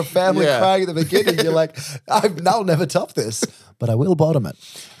 you saw a family crying at the beginning. You're like, I'll never top this, but I will bottom it.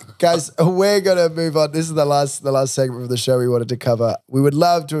 Guys, we're gonna move on. This is the last segment of the show we wanted to cover. We would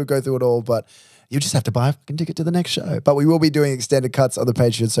love to go through it all, but you just have to buy a fucking ticket to the next show. But we will be doing extended cuts on the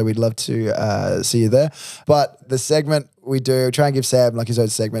Patreon, so we'd love to see you there. But the segment we do, try and give Sam like his own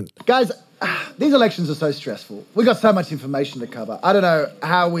segment. Guys, these elections are so stressful. We got so much information to cover. I don't know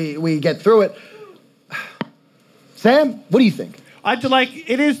how we get through it. Sam, what do you think?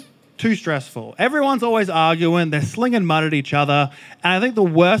 It is too stressful. Everyone's always arguing, they're slinging mud at each other. And I think the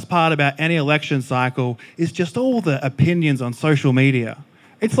worst part about any election cycle is just all the opinions on social media.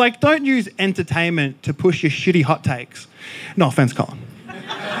 It's like, don't use entertainment to push your shitty hot takes. No offense, Colin.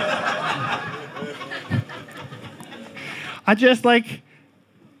 I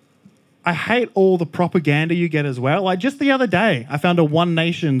hate all the propaganda you get as well. Like just the other day, I found a One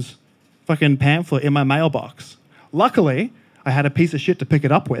Nation's fucking pamphlet in my mailbox. Luckily, I had a piece of shit to pick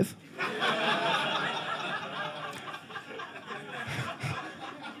it up with.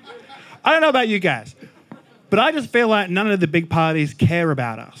 I don't know about you guys, but I just feel like none of the big parties care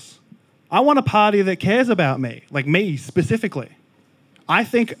about us. I want a party that cares about me, like me specifically. I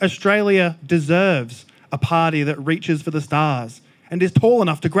think Australia deserves a party that reaches for the stars and is tall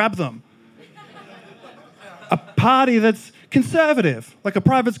enough to grab them. A party that's conservative, like a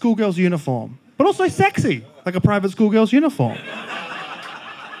private schoolgirl's uniform, but also sexy, like a private schoolgirl's uniform.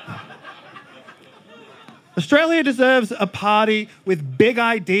 Australia deserves a party with big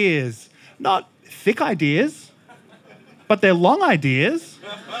ideas, not thick ideas, but they're long ideas.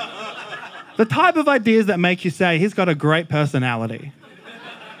 The type of ideas that make you say, he's got a great personality.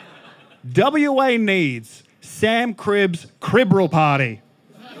 WA needs Sam Cribb's Cribbrel Party.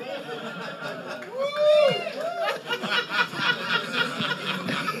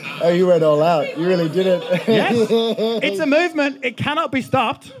 Oh, you went all out. You really did it. Yes. It's a movement. It cannot be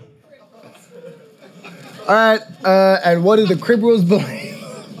stopped. All right. And what do the Cribbrels believe?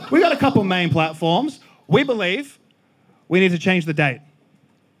 We've got a couple main platforms. We believe we need to change the date.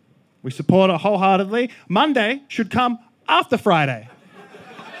 We support it wholeheartedly. Monday should come after Friday.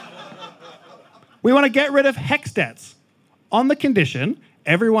 We want to get rid of HECS on the condition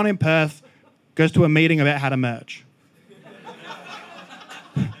everyone in Perth goes to a meeting about how to merge.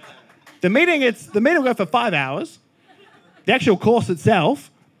 The meeting will go for 5 hours. The actual course itself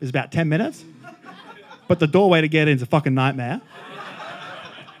is about 10 minutes. But the doorway to get in is a fucking nightmare.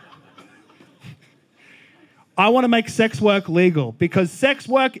 I want to make sex work legal because sex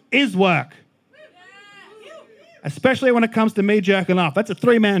work is work. Especially when it comes to me jerking off. That's a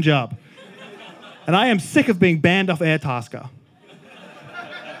 3-man job. And I am sick of being banned off Airtasker.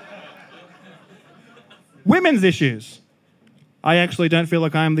 Women's issues. I actually don't feel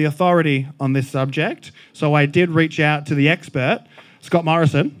like I'm the authority on this subject, so I did reach out to the expert, Scott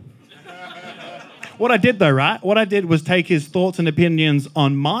Morrison. What I did though, right? What I did was take his thoughts and opinions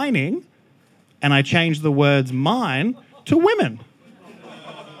on mining, and I changed the words mine to women.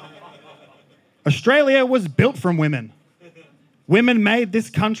 Australia was built from women. Women made this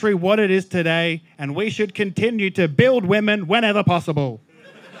country what it is today, and we should continue to build women whenever possible.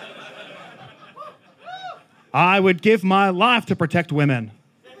 I would give my life to protect women.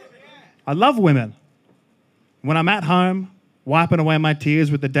 I love women. When I'm at home, wiping away my tears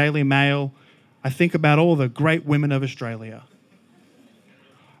with the Daily Mail, I think about all the great women of Australia.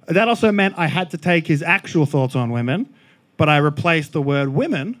 That also meant I had to take his actual thoughts on women, but I replaced the word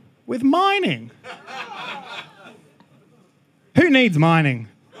women with mining. Who needs mining?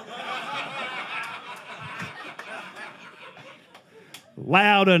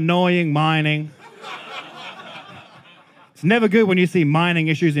 Loud, annoying mining. It's never good when you see mining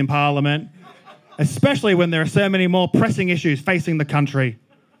issues in Parliament, especially when there are so many more pressing issues facing the country.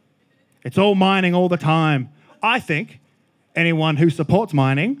 It's all mining all the time. I think anyone who supports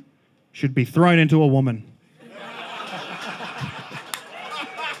mining should be thrown into a woman.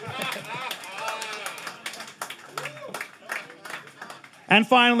 And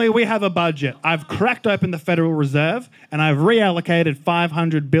finally, we have a budget. I've cracked open the Federal Reserve and I've reallocated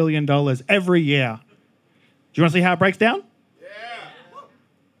 $500 billion every year. Do you want to see how it breaks down?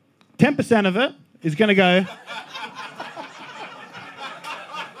 Yeah. 10% of it is going to go...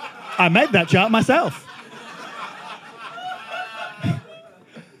 I made that chart myself.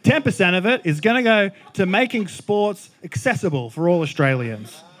 10% of it is going to go to making sports accessible for all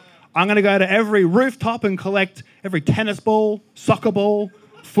Australians. I'm going to go to every rooftop and collect every tennis ball, soccer ball,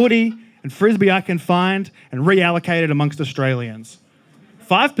 footy, and frisbee I can find and reallocate it amongst Australians.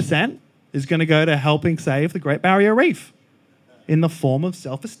 5% is going to go to helping save the Great Barrier Reef in the form of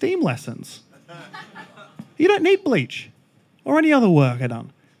self-esteem lessons. You don't need bleach or any other work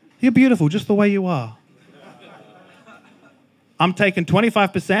done. You're beautiful just the way you are. I'm taking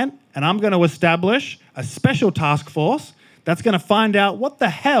 25% and I'm going to establish a special task force that's going to find out what the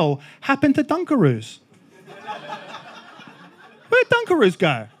hell happened to Dunkaroos. Where'd Dunkaroos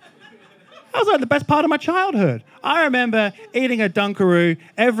go? That was like the best part of my childhood. I remember eating a Dunkaroo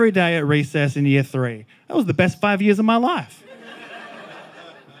every day at recess in year 3. That was the best 5 years of my life.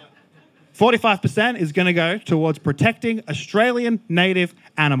 45% is going to go towards protecting Australian native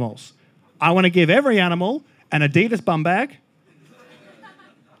animals. I want to give every animal an Adidas bum bag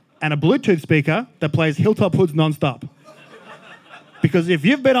and a Bluetooth speaker that plays Hilltop Hoods non-stop. Because if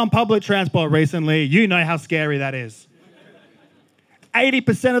you've been on public transport recently, you know how scary that is.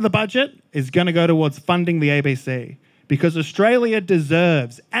 80% of the budget is going to go towards funding the ABC because Australia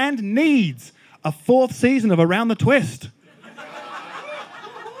deserves and needs a 4th season of Around the Twist.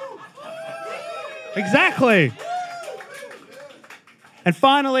 Exactly. And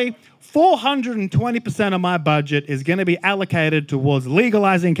finally, 420% of my budget is going to be allocated towards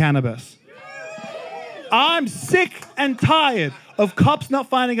legalizing cannabis. I'm sick and tired of cops not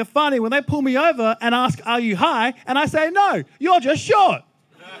finding it funny when they pull me over and ask, "Are you high?" And I say, "No, you're just short."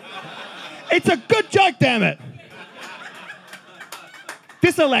 It's a good joke, damn it.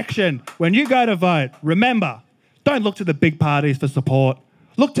 This election, when you go to vote, remember, don't look to the big parties for support.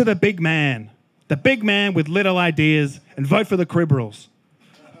 Look to the big man with little ideas, and vote for the Cribberals.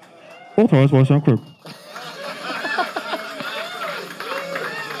 Authorised by Sam Crib.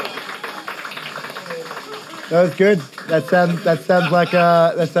 That was good. That sounds like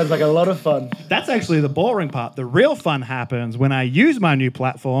a lot of fun. That's actually the boring part. The real fun happens when I use my new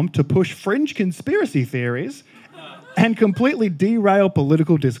platform to push fringe conspiracy theories and completely derail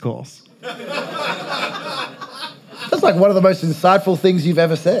political discourse. That's like one of the most insightful things you've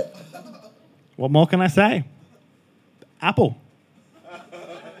ever said. What more can I say? Apple.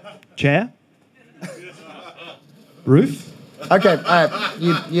 Chair. Roof. Okay, all right.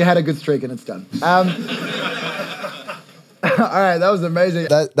 You had a good streak and it's done. All right, that was amazing.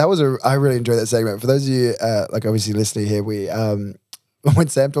 I really enjoyed that segment. For those of you, obviously listening here, we when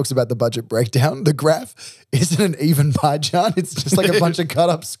Sam talks about the budget breakdown, the graph isn't an even pie chart. It's just like a bunch of cut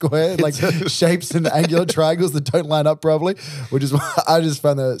up square, like shapes and angular triangles that don't line up properly, which is why I just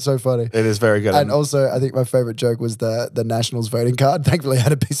found that so funny. It is very good. And also, I think my favorite joke was the Nationals voting card. Thankfully, I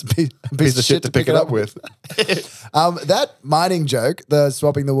had a piece of shit to pick it up with. That mining joke, the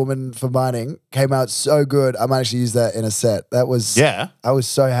swapping the woman for mining, came out so good. I might actually use that in a set. That was I was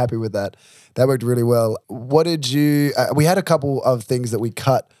so happy with that. That worked really well. What did you? We had a couple of things that we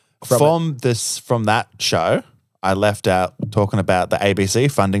cut from that show. I left out talking about the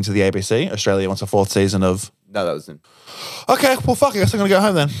ABC funding to the ABC. Australia wants a 4th season of. No, that was in. Okay, well, fuck. I guess I'm gonna go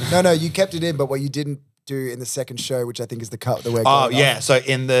home then. No, you kept it in, but what you didn't do in the second show, which I think is the cut that we're. Oh yeah, so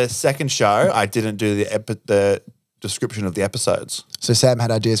in the second show, I didn't do the description of the episodes. So Sam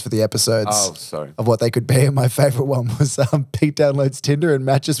had ideas for the episodes. Oh, sorry. Of what they could be, and my favorite one was Pete downloads Tinder and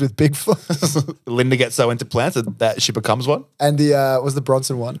matches with Bigfoot. Linda gets so into plants that she becomes one. And was the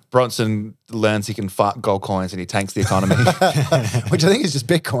Bronson one? Bronson learns he can fart gold coins and he tanks the economy. Which I think is just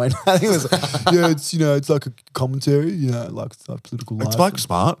Bitcoin. I think it was, it's like a commentary, like political life. It's like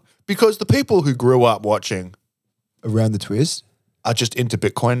smart because the people who grew up watching Around the Twist are just into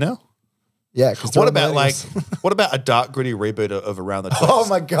Bitcoin now. Yeah. What about a dark, gritty reboot of Around the Twist? Oh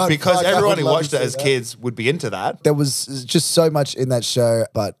my God. Because everyone who watched it as kids would be into that. There was just so much in that show,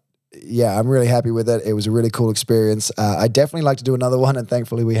 but yeah, I'm really happy with it. It was a really cool experience. I definitely like to do another one, and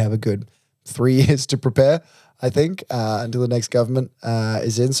thankfully we have a good 3 years to prepare, I think, until the next government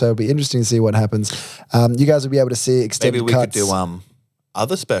is in. So it'll be interesting to see what happens. You guys will be able to see extended cuts. Maybe we could do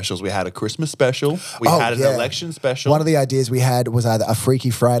other specials. We had a Christmas special. We had an election special. One of the ideas we had was either a Freaky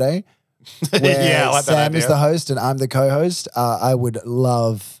Friday, where Yeah, I like that Sam is idea. the host and I'm the co-host. I would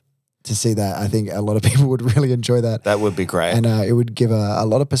love to see that. I think a lot of people would really enjoy that. That would be great. And it would give a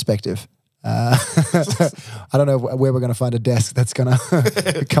lot of perspective. I don't know where we're going to find a desk that's going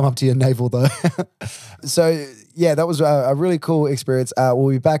to come up to your navel, though. So, yeah, that was a really cool experience. We'll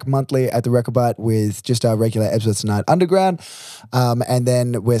be back monthly at the Record Bite with just our regular Ebsworth Tonight Underground. And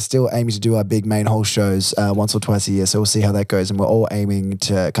then we're still aiming to do our big main hall shows once or twice a year. So we'll see how that goes. And we're all aiming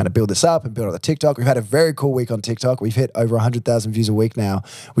to kind of build this up and build on the TikTok. We've had a very cool week on TikTok. We've hit over 100,000 views a week now,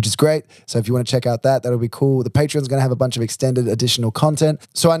 which is great. So if you want to check out that'll be cool. The Patreon's going to have a bunch of extended additional content.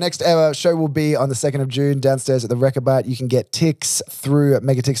 So our next ever show will be on the 2nd of June downstairs at the Record Bite. You can get tics through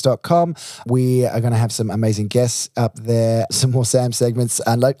megatix.com. We are going to have some amazing guests up there, some more Sam segments.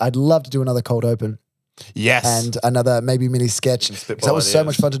 And I'd love to do another cold open. Yes. And another maybe mini sketch. 'Cause that was so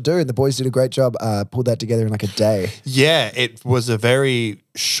much fun to do. And the boys did a great job. Pulled that together in like a day. Yeah, it was a very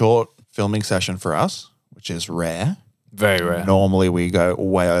short filming session for us, which is rare. Very rare. Normally we go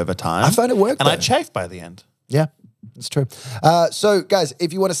way over time. I find it worked. And I though. chafed by the end. Yeah, that's true. So, guys,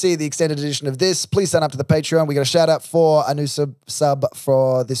 if you want to see the extended edition of this, please sign up to the Patreon. We got a shout out for a new sub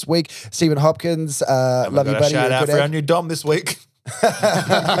for this week. Stephen Hopkins, And love we you, got a buddy. shout You're a out good for our egg. new Dom this week.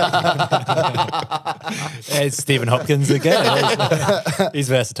 It's Stephen Hopkins again. He's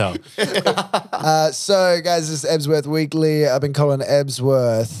versatile. So, guys, this is Ebsworth Weekly. I've been Colin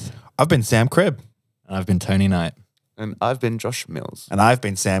Ebsworth. I've been Sam Cribb. And I've been Tony Knight. And I've been Josh Mills. And I've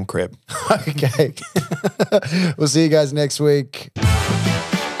been Sam Cribb. Okay. We'll see you guys next week.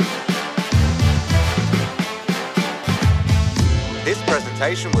 This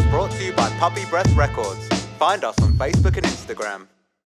presentation was brought to you by Puppy Breath Records. Find us on Facebook and Instagram.